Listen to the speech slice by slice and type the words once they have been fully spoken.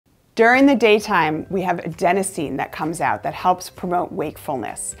During the daytime, we have adenosine that comes out that helps promote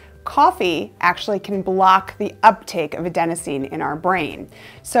wakefulness. Coffee actually can block the uptake of adenosine in our brain.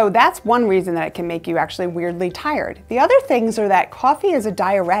 So that's one reason that it can make you actually weirdly tired. The other things are that coffee is a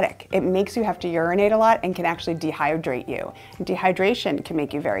diuretic. It makes you have to urinate a lot and can actually dehydrate you. And dehydration can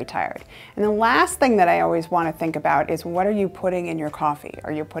make you very tired. And the last thing that I always want to think about is, what are you putting in your coffee?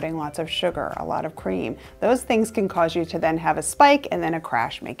 Are you putting lots of sugar, a lot of cream? Those things can cause you to then have a spike and then a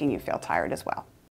crash, making you feel tired as well.